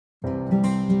Hi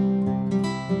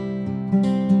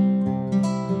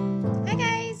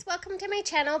guys, welcome to my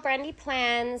channel, Brandy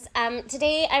Plans.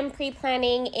 Today I'm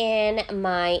pre-planning in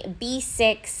my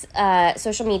B6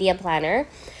 social media planner.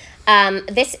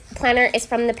 This planner is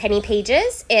from the Penny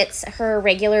Pages. It's her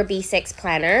regular B6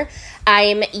 planner.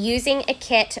 I'm using a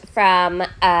kit from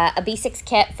a B6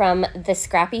 kit from the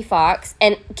Scrappy Fox,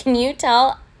 and can you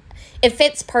tell? It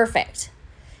fits perfect.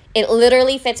 It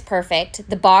literally fits perfect.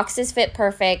 The boxes fit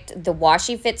perfect. The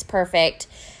washi fits perfect.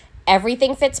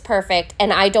 Everything fits perfect,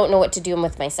 and I don't know what to do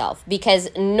with myself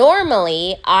because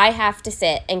normally I have to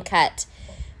sit and cut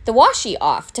the washi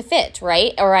off to fit,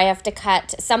 right? Or I have to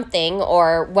cut something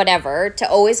or whatever to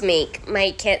always make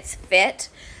my kits fit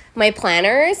my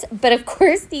planners. But of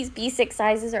course, these B6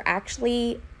 sizes are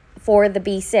actually for the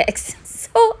B6,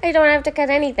 so I don't have to cut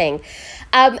anything.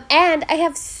 And I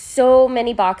have so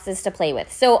many boxes to play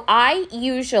with. So I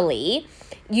usually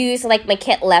use like my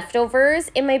kit leftovers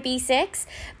in my B6,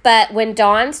 but when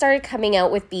Dawn started coming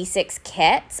out with B6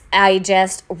 kits, I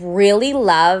just really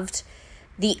loved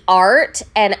the art,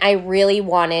 and I really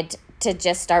wanted to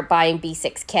just start buying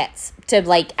B6 kits to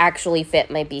like actually fit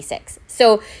my B6.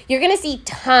 So you're gonna see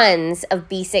tons of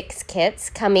B6 kits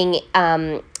coming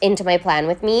into my plan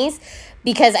with me's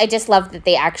because I just love that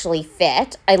they actually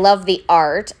fit. I love the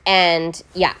art, and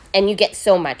yeah, and you get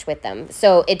so much with them.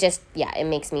 So it just, yeah, it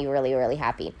makes me really, really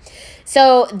happy.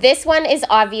 So this one is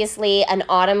obviously an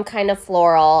autumn kind of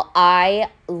floral. I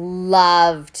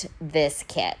loved this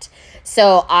kit.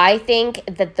 So I think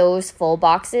that those full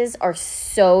boxes are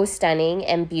so stunning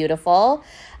and beautiful.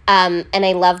 And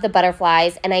I love the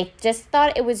butterflies, and I just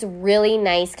thought it was really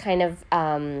nice kind of,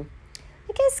 I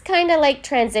guess kind of like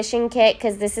transition kit,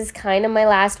 because this is kind of my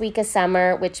last week of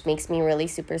summer, which makes me really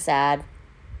super sad.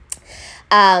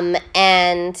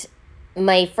 And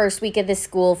my first week of the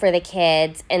school for the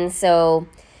kids. And so,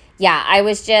 yeah,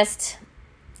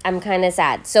 I'm kind of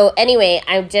sad. So anyway,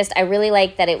 I really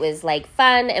like that it was like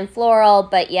fun and floral,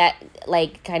 but yet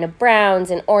like kind of browns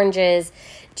and oranges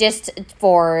just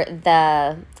for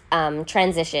the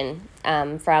transition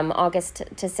from August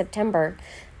to September,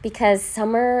 because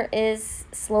summer is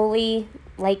slowly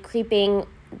like creeping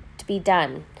to be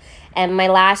done. And my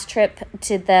last trip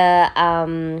to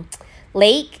the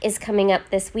lake is coming up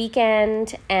this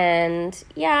weekend, and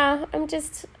yeah,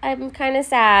 I'm kind of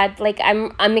sad. Like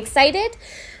I'm excited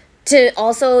to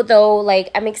also, though,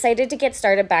 like I'm excited to get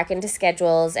started back into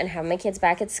schedules and have my kids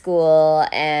back at school,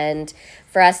 and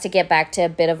for us to get back to a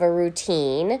bit of a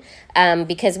routine,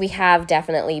 because we have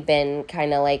definitely been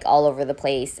kind of like all over the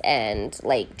place and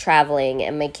like traveling,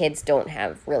 and my kids don't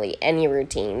have really any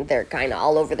routine. They're kind of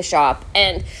all over the shop,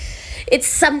 and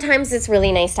sometimes it's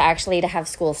really nice to actually to have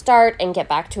school start and get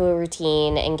back to a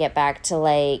routine and get back to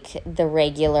like the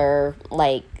regular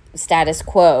like status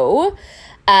quo.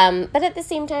 But at the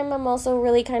same time, I'm also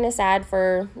really kind of sad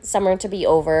for summer to be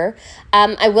over.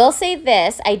 I will say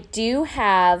this, I do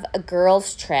have a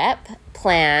girls' trip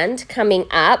planned coming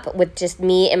up with just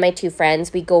me and my two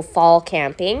friends. We go fall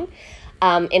camping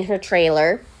in her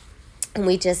trailer, and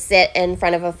we just sit in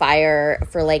front of a fire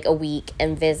for like a week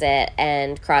and visit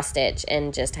and cross-stitch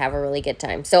and just have a really good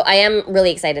time. So I am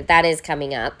really excited. That is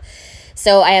coming up.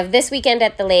 So I have this weekend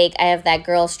at the lake, I have that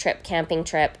girls' trip, camping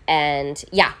trip, and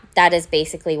yeah, that is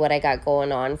basically what I got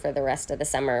going on for the rest of the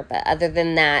summer. But other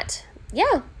than that,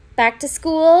 yeah, back to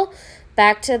school,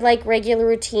 back to like regular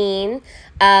routine.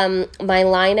 My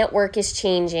line at work is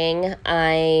changing.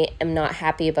 I am not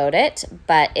happy about it,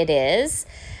 but it is.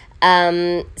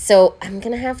 So I'm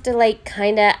gonna have to like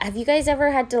have you guys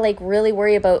ever had to like really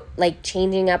worry about like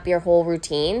changing up your whole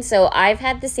routine? So I've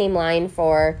had the same line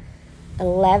for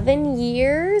 11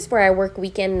 years where I work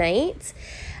weekend nights,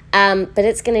 but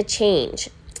it's going to change.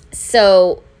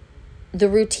 So the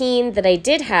routine that I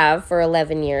did have for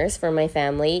 11 years for my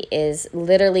family is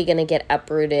literally going to get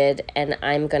uprooted, and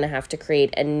I'm going to have to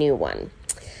create a new one,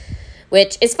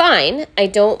 which is fine. I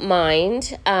don't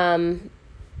mind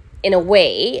in a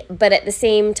way, but at the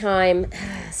same time,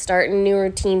 starting new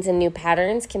routines and new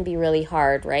patterns can be really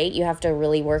hard, right? You have to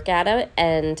really work at it,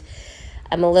 and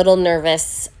I'm a little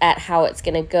nervous at how it's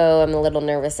going to go. I'm a little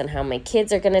nervous on how my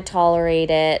kids are going to tolerate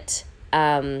it.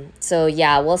 So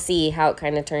yeah, we'll see how it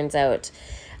kind of turns out.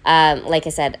 Like I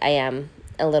said, I am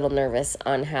a little nervous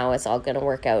on how it's all going to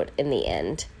work out in the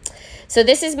end. So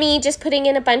this is me just putting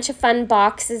in a bunch of fun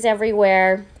boxes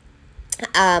everywhere,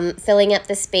 filling up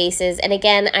the spaces. And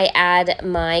again, I add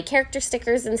my character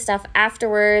stickers and stuff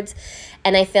afterwards,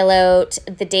 and I fill out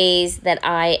the days that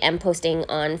I am posting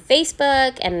on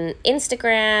Facebook and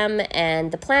Instagram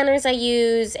and the planners I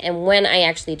use and when I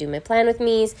actually do my plan with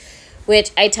me's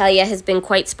which I tell you has been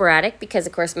quite sporadic because,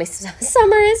 of course, my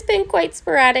summer has been quite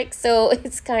sporadic. So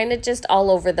it's kind of just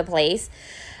all over the place.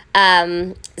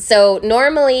 So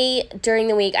normally during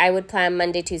the week, I would plan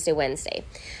Monday, Tuesday, Wednesday.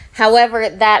 However,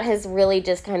 that has really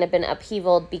just kind of been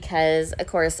upheavaled because, of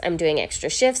course, I'm doing extra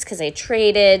shifts because I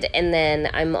traded, and then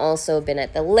I'm also been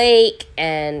at the lake,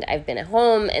 and I've been at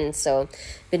home, and so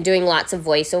been doing lots of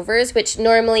voiceovers, which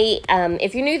normally,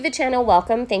 if you're new to the channel,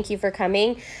 welcome. Thank you for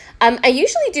coming. I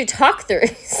usually do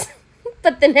talk-throughs,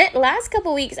 but the last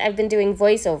couple weeks I've been doing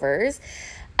voiceovers.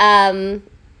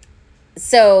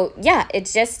 So yeah,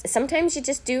 it's just, sometimes you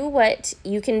just do what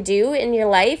you can do in your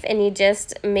life and you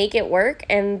just make it work,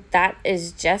 and that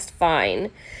is just fine.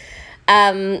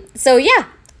 So yeah,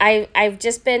 I've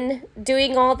just been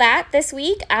doing all that this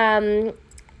week.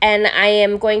 And I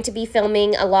am going to be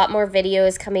filming a lot more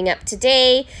videos coming up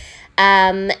today.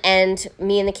 And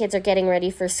me and the kids are getting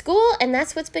ready for school, and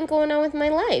that's what's been going on with my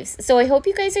lives. So I hope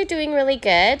you guys are doing really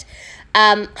good.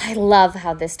 I love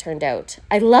how this turned out.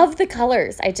 I love the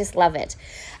colors. I just love it.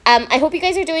 I hope you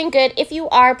guys are doing good. If you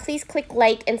are, please click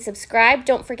like and subscribe.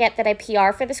 Don't forget that I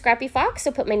PR for the Scrappy Fox,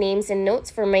 so put my names in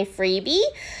notes for my freebie.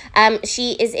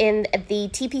 She is in the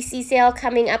TPC sale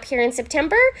coming up here in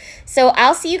September. So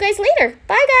I'll see you guys later.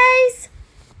 Bye, guys.